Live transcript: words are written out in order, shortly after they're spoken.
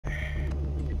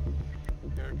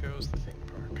goes the theme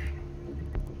park.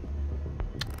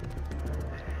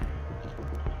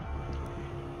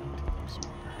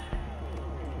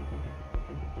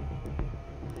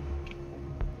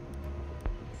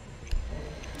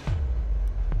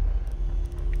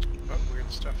 What weird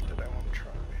stuff did I want to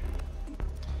try?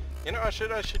 You know, I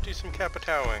should do some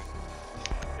capitowing.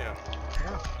 Yeah.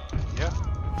 Yeah.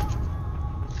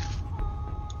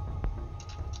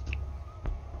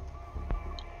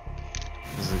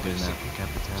 This is a good map for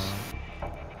Capital.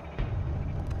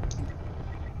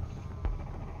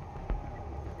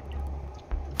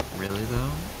 Really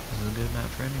though? This is a good map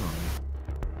for anyone.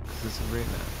 This is a great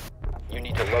map. You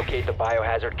need to locate the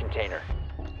biohazard container.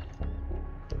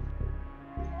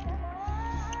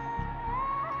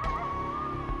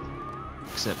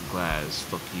 Except Glaz.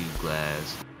 Fuck you,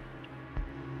 Glaz.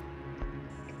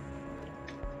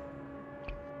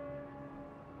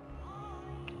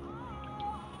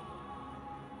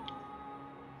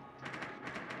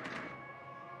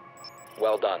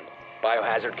 Well done.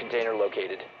 Biohazard container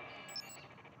located.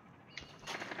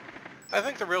 I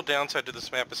think the real downside to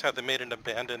this map is how they made an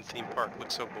abandoned theme park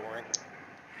look so boring.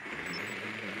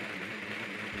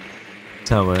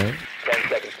 Tell what? 10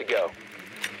 seconds to go.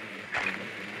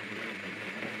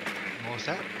 What was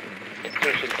that?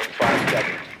 Insertion in 5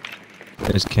 seconds.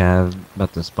 There's Cav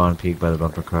about to spawn peek by the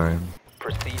bumper car,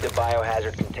 Proceed to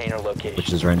biohazard container location.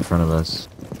 which is right in front of us.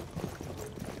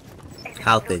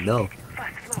 How'd they know?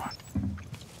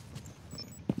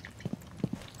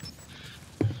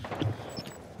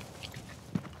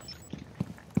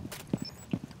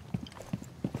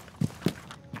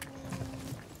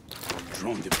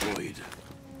 Drone deployed.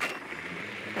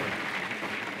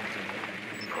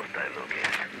 Hostile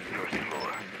location, first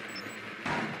floor.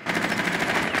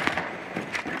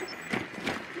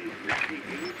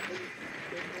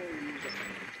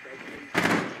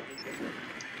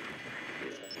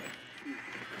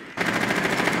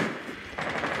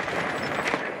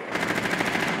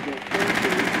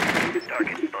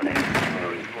 Target spotted,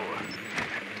 first floor.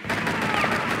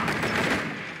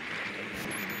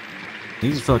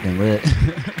 He's fucking lit.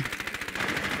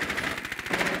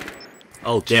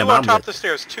 Oh Two damn! on I'm top lit. of the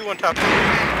stairs. Two on top of the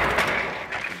stairs.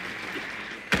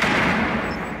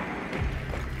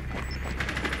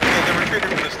 Okay, they retreated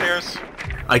from the stairs.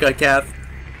 I got Cav.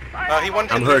 He won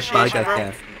I'm hurt, but I initiation got room.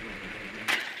 Cav.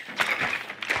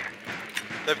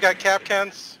 They've got cap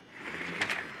cans.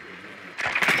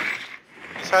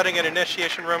 He's hiding in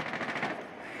initiation room.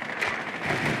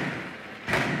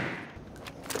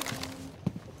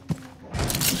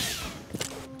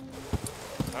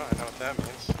 Oh, I know what that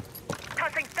means.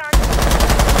 Tossing stun.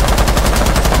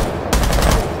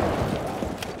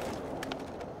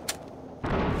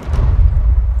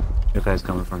 Your guy's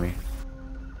coming for me.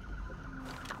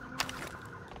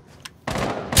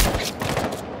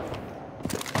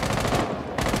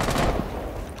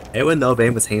 Anyone know if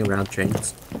anyone was hanging around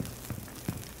trains?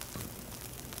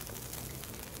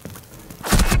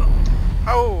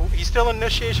 Oh, he's still in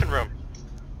initiation room.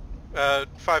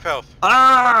 5 health.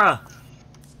 Ah!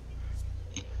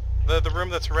 The room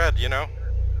that's red, you know?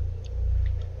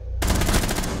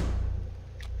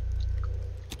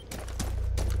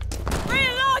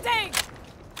 Reloading!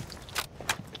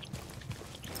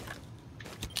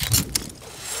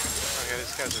 Okay,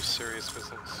 these guys are serious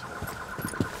business.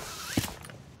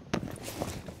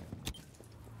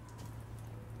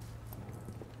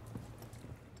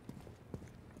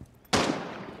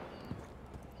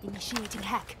 Initiating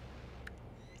hack.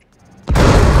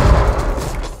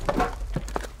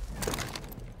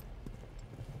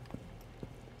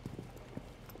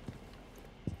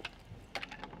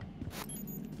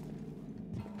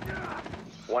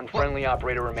 One friendly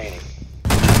operator remaining.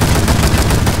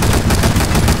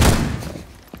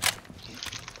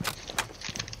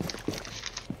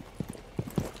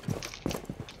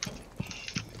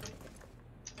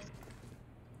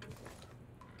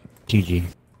 GG.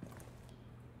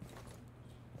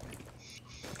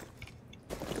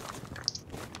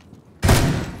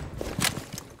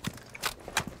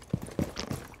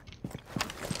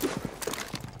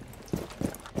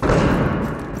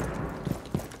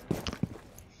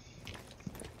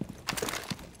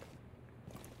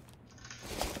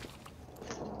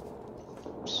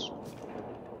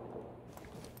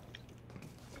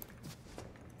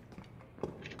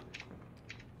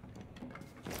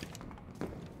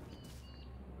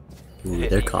 Ooh,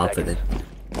 they're 15 confident.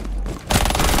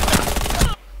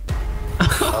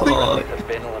 All friendlies have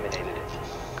been eliminated.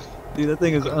 Dude, that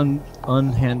thing is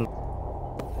unhandled.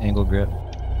 Angle grip.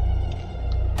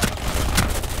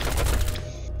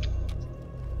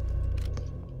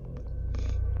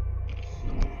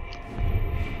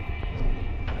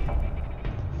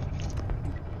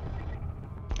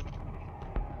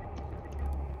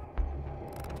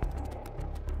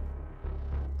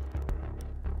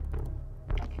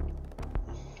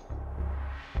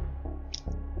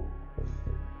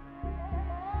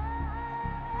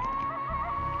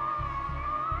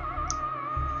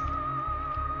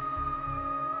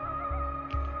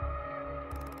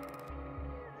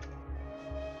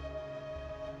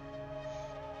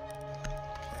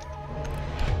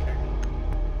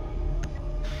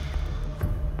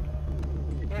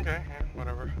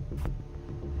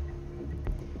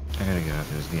 I gotta get out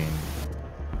of this game.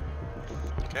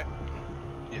 Okay.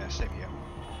 Yeah, same here.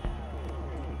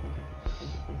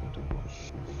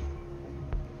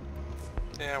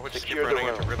 Yeah, we'll just keep Secure the running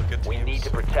into room. really good teams. We need to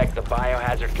protect the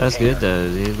biohazard That's container. good though,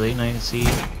 dude. Late night seat.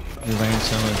 You learn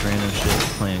so much random shit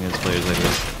playing against players like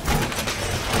this.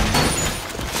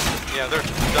 Yeah, there's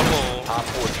double. Op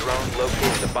 4 drone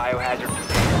located the biohazard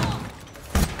container.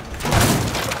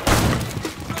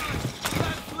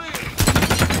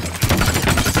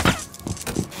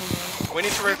 We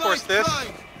need to reinforce this.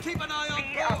 Be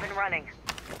up and running.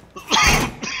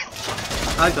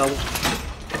 I go.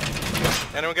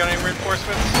 Anyone got any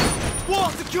reinforcements? Wall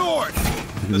secured!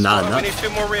 This Nah, one, nah. we need 2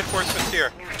 more reinforcements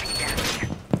here.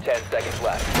 10 seconds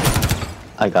left.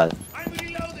 I got it. I'm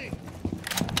reloading!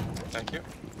 Thank you.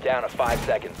 Down to 5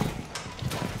 seconds.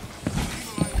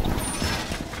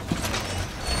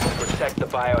 Protect the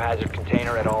biohazard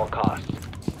container at all costs.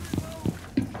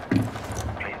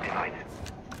 Place device.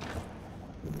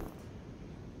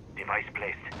 Device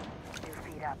placed. New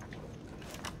feet up.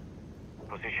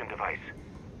 Position device.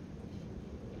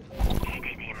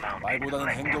 TDM mounted. 말보다는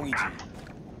행동이지.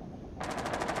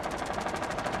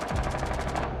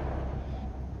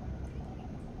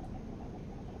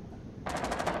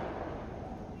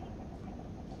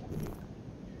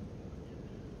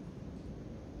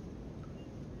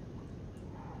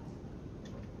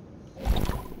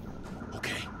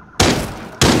 Okay.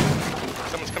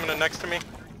 Someone's coming in next to me.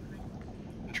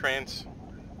 In trains.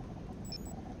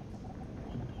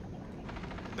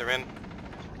 They're in.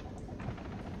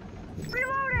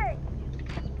 Reloading!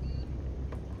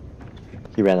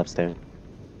 He ran upstairs.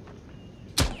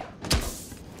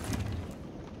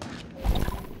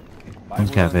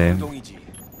 말보다는 cafe. 행동이지.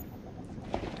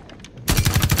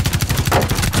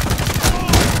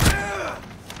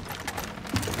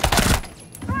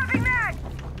 Swapping mag!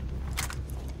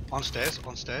 On stairs,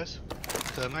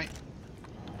 thermite.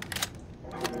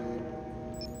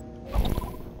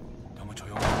 너무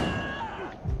조용해.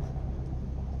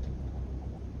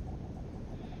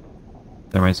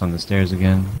 Thermite's on the stairs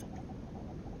again.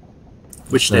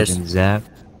 Which stairs? Fucking Zap.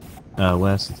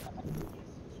 West.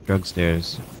 Drug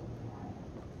stairs.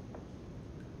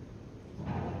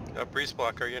 Breeze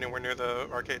block, are you anywhere near the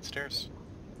arcade stairs?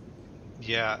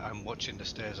 Yeah, I'm watching the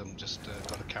stairs. I'm just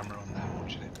got a camera on there. I'm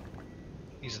watching it.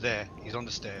 He's there. He's on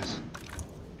the stairs.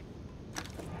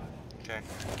 Okay.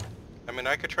 I mean,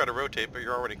 I could try to rotate, but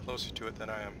you're already closer to it than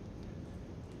I am.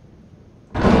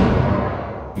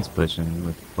 He's pushing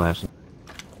with flash. He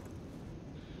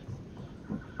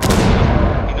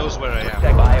knows where I Protect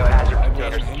am. biohazard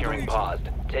container securing paused.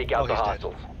 Take out Oh, the he's dead.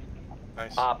 hostiles.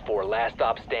 Nice. Op 4 last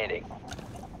stop standing.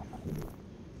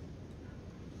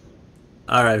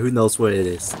 Alright, who knows what it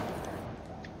is?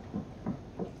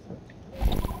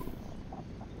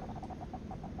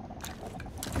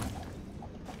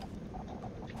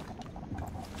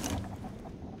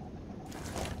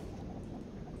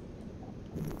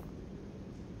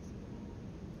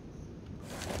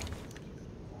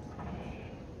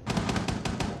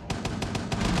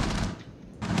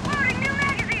 Loading new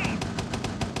magazine!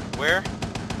 Where?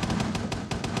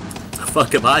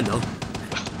 Fuck if I know.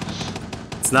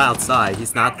 It's not outside.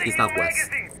 He's not west.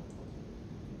 Magazine!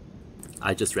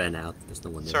 I just ran out. There's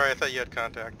no one there. Sorry, I thought you had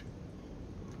contact.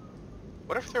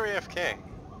 What if they're AFK?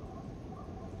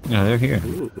 Yeah, they're here.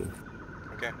 Ooh.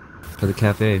 Okay, For the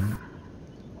cafe.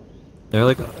 They're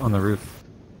like on the roof.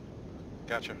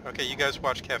 gotcha. Okay, you guys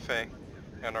watch cafe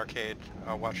and arcade.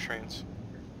 I'll watch trains.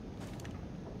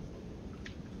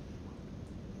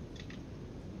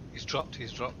 He's dropped.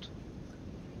 He's dropped.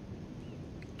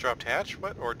 Dropped hatch?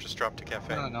 What? Or just dropped to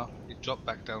cafe? No. He dropped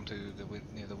back down to the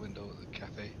near the window of the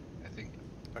cafe. I think.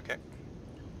 Okay.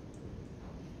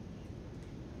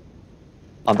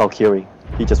 I'm Valkyrie.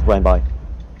 He just ran by.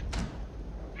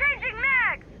 Changing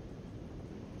mags!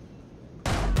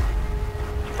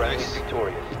 Friendly Nice.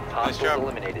 victorious. Hostiles job.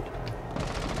 eliminated.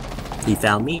 He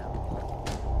found me.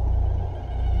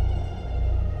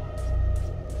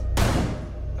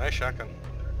 Nice shotgun.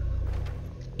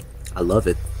 I love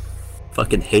it.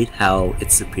 Fucking hate how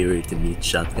it's superior to meat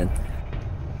shotgun.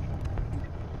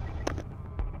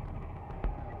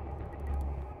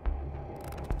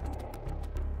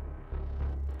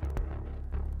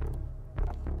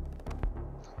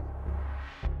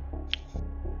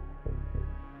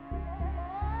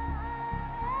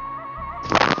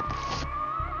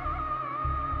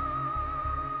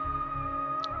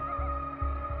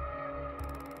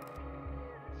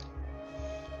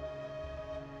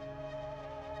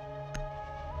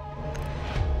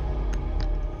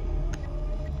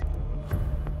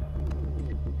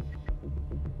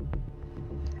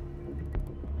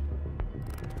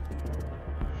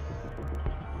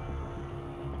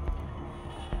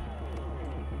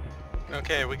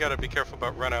 Okay, we gotta be careful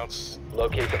about runouts.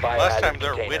 Locate the biohazard Last time they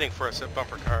were container. waiting for us at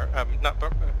bumper car. Not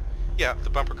bumper. Yeah, the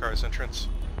bumper car's entrance.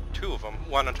 Two of them.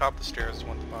 One on top of the stairs,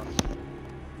 one at the bottom.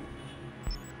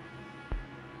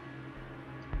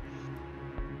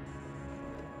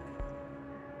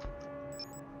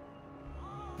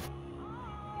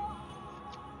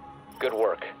 Good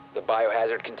work. The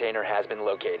biohazard container has been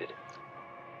located.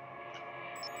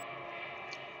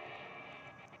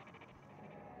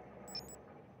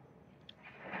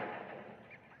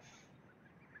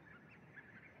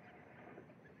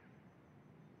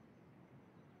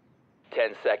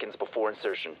 Ten seconds before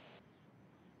insertion.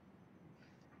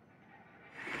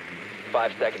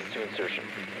 5 seconds to insertion.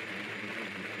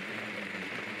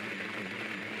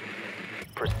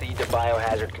 Proceed to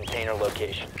biohazard container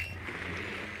location.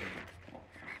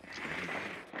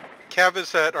 Cav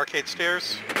is at arcade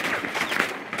stairs.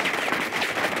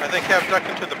 I think Cav ducked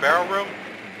into the barrel room.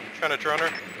 Trying to drone her.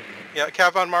 Yeah,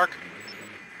 Cav on mark.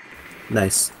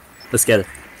 Nice. Let's get it.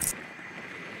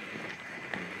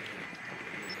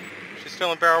 She's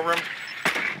still in barrel room.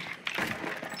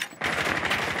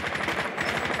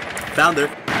 Found her.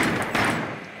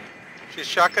 She's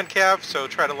shotgun Cav, so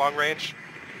try to long range.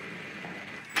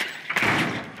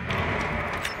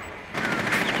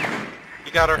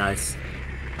 You got her. Nice.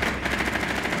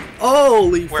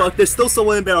 Holy Where? fuck, there's still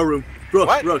someone in barrel room. Rook,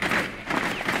 What? Rook.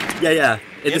 Yeah.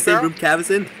 In the same barrel? room Cav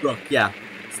is in? Rook, yeah.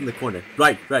 It's in the corner.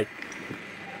 Right.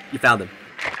 You found him.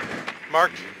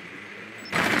 Marked.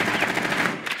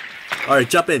 Alright,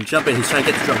 jump in. He's trying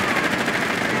to get the drum.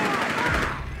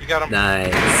 You got him.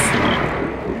 Nice.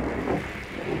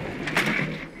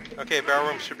 Okay, barrel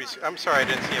room should be... I'm sorry I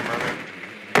didn't see him earlier.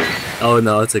 Oh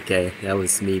no, it's okay. That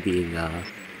was me being a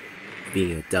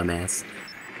dumbass.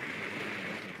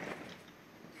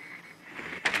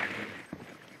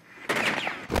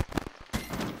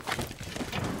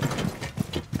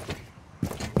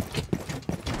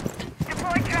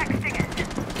 Deploy track stingers.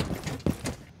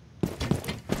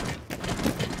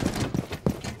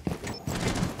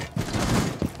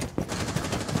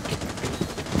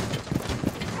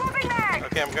 Moving mag.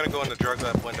 Okay, I'm gonna go in the drug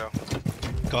lab window.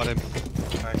 Got him.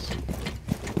 Nice.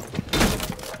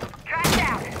 Track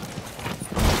down.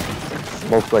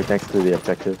 Smoke right next to the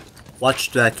objective.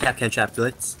 Watch the Capcan trap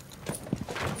blitz.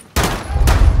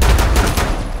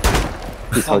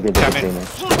 He's hugging the damn it. container.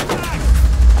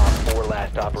 Op 4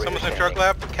 last operator Someone's in standing. drug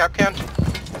lab. Capcan.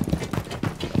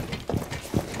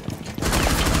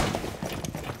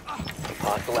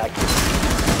 Hostile activity.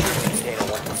 Secure the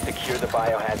container once secure the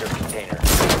biohazard container.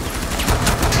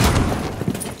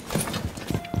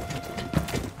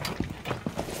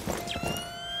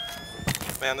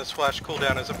 Man, this flash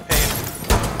cooldown is a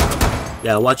pain.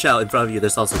 Yeah, watch out in front of you.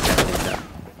 There's also Capcan trap.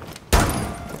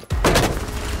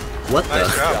 What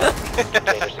Nice the? job.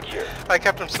 Container secure. I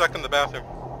kept him stuck in the bathroom.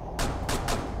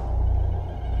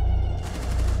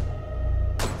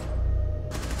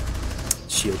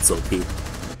 Shield's OP.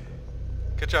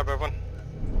 Good job, everyone.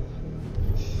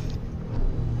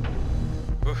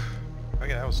 Oof.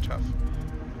 Okay, that was tough.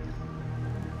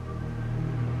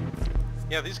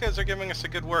 Yeah, these guys are giving us a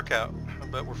good workout,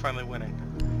 but we're finally winning.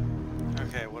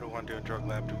 Okay, what do we want to do in drug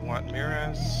lab? Do we want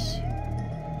mirrors?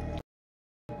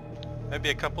 Maybe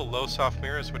a couple low soft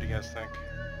mirrors? What do you guys think?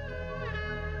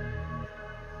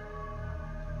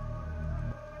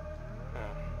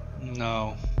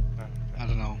 No. I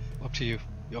don't know. Up to you.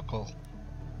 Your call.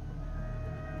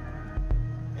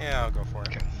 Yeah, I'll go for it.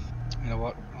 Okay. You know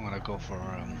what? I'm gonna go for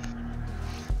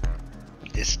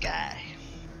this guy.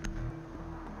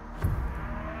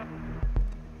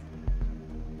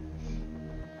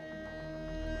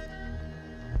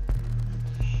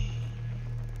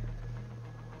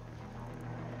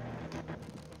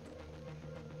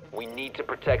 We need to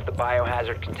protect the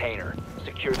biohazard container.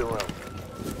 Secure the room.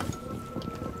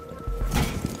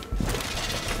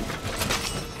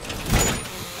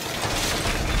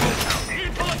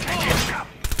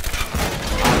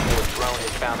 Hostile drone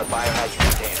has found the biohazard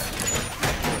container.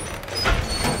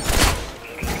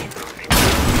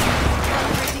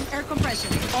 Operating air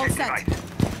compression. All set.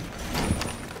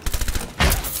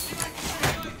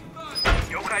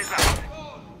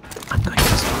 I'm going to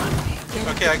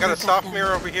spawn. Okay, I got a soft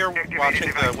mirror over here watching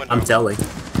the window. I'm telling.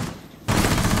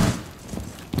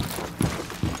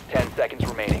 10 seconds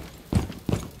remaining.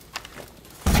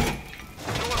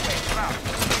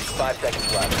 5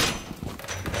 seconds left.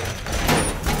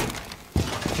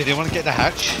 Did you want to get the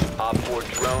hatch? Op 4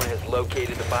 drone has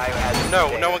located the biohazard No,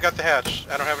 container. no one got the hatch.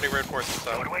 I don't have any reinforcements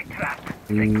on.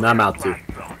 I'm out too.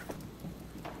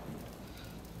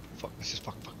 Fuck, this is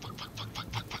fuck.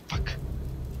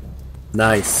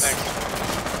 Nice. Thanks.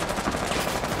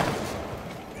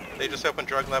 They just opened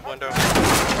drug lab window.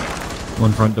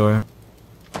 One front door.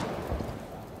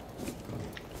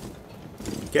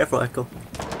 Careful, Echo.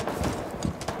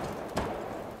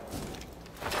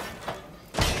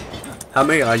 How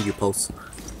many are you, Pulse?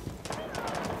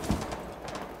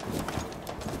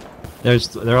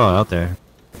 They're all out there.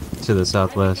 To the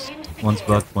southwest. One's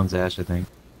Buck, one's Ash, I think.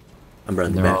 I'm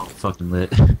running And they're back. all fucking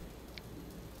lit.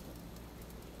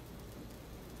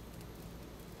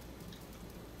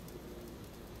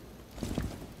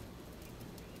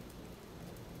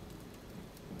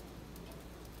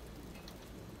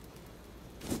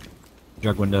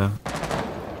 Drug window.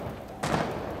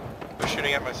 They're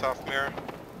shooting at my soft mirror.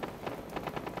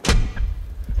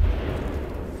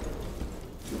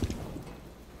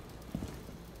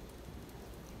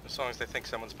 As long as they think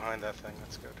someone's behind that thing,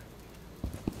 that's good.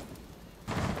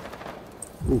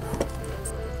 Ooh.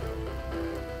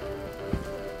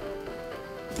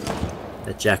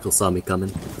 That jackal saw me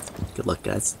coming. Good luck,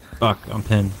 guys. Fuck, I'm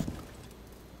pinned.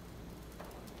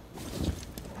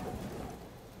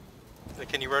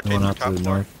 Can you rotate Going to out to top the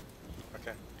floor? north.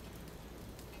 Okay.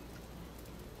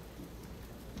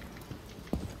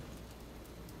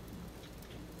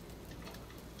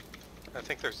 I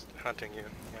think they're hunting you.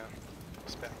 Yeah.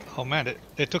 Spec. Oh man,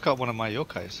 they took out one of my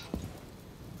yokais.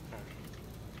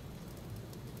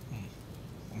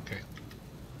 Okay.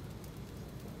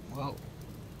 Well,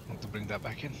 I have to bring that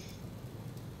back in.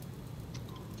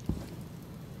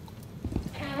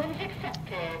 Challenge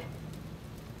accepted.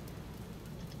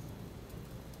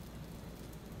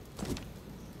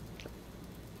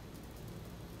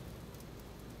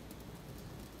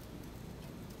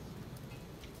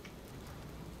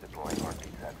 Deploying heartbeat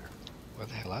sensor. Where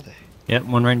the hell are they? Yep,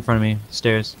 one right in front of me.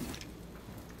 Stairs.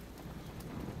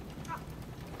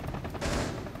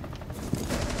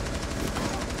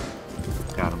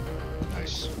 Got him.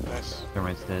 Nice. Nice.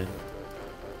 Thermite's dead.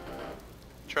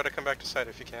 Try to come back to site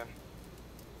if you can.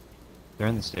 They're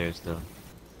in the stairs still.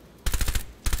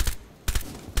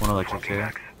 One electric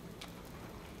chair.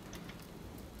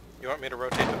 You want me to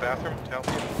rotate the bathroom to help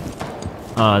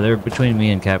you? They're between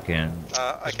me and Capcan.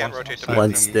 I There's can't one rotate the outside bathroom.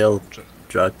 One still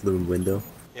drug loom window.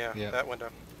 Yeah, Yeah. that window.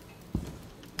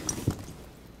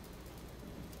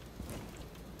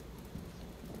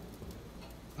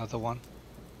 Another one.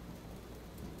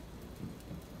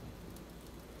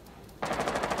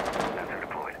 Sensor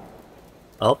deployed.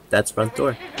 Oh, that's front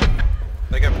door.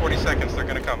 They got 40 seconds. They're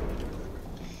gonna come.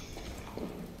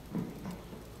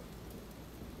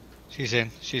 She's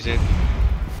in. She's in.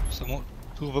 Someone,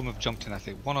 two of them have jumped in, I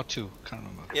think. One or two. Can't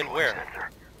remember. In where? Sensor.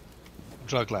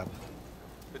 Drug lab.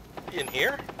 In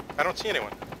here? I don't see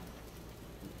anyone.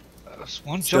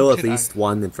 One Still jumped at in. least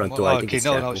one in front door. Oh, I think okay, it's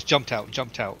no, jackal. no, it's jumped out.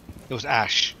 Jumped out. It was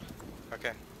Ash.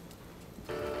 Okay.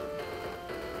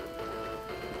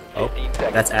 Oh, 15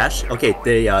 seconds. that's Ash. Okay,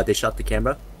 they shot the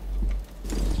camera.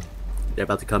 They're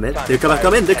about to come in. Time They're coming. expires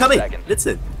Come in. in They're 10 coming. seconds.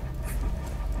 Listen.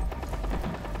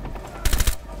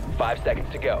 5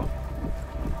 seconds to go.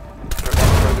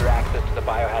 Prevent further access to the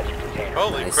biohazard container.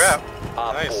 Holy Nice. crap.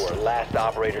 Op Nice. 4, last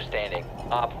operator standing.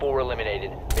 Op 4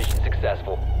 eliminated. Mission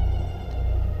successful.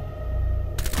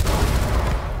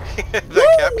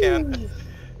 That cap can.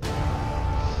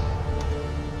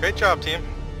 Great job, team.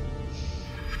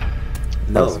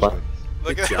 That was No. fun.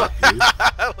 Look Good at job,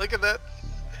 dude. look at that.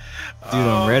 Dude,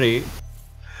 I'm ready.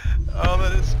 Oh,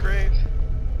 that is great.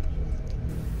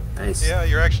 Nice. Yeah,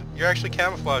 you're actually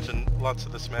camouflaging lots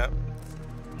of this map.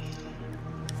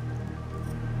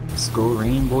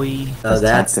 Scoring, boy. Oh,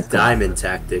 that's tactical. diamond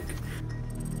tactic.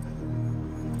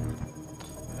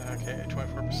 Okay,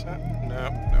 24%. No,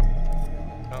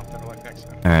 no. Oh, better luck next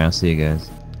time. Alright, I'll see you guys.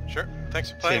 Sure.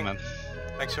 Thanks for See you, playing. man.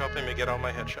 Thanks for helping me get all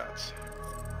my headshots.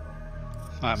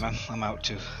 Alright, man. I'm out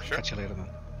too. Sure. Catch you later, man.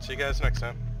 See you guys next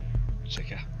time. Take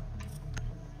care.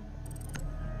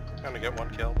 I'm gonna get one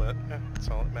kill, but yeah, that's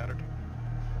all that mattered.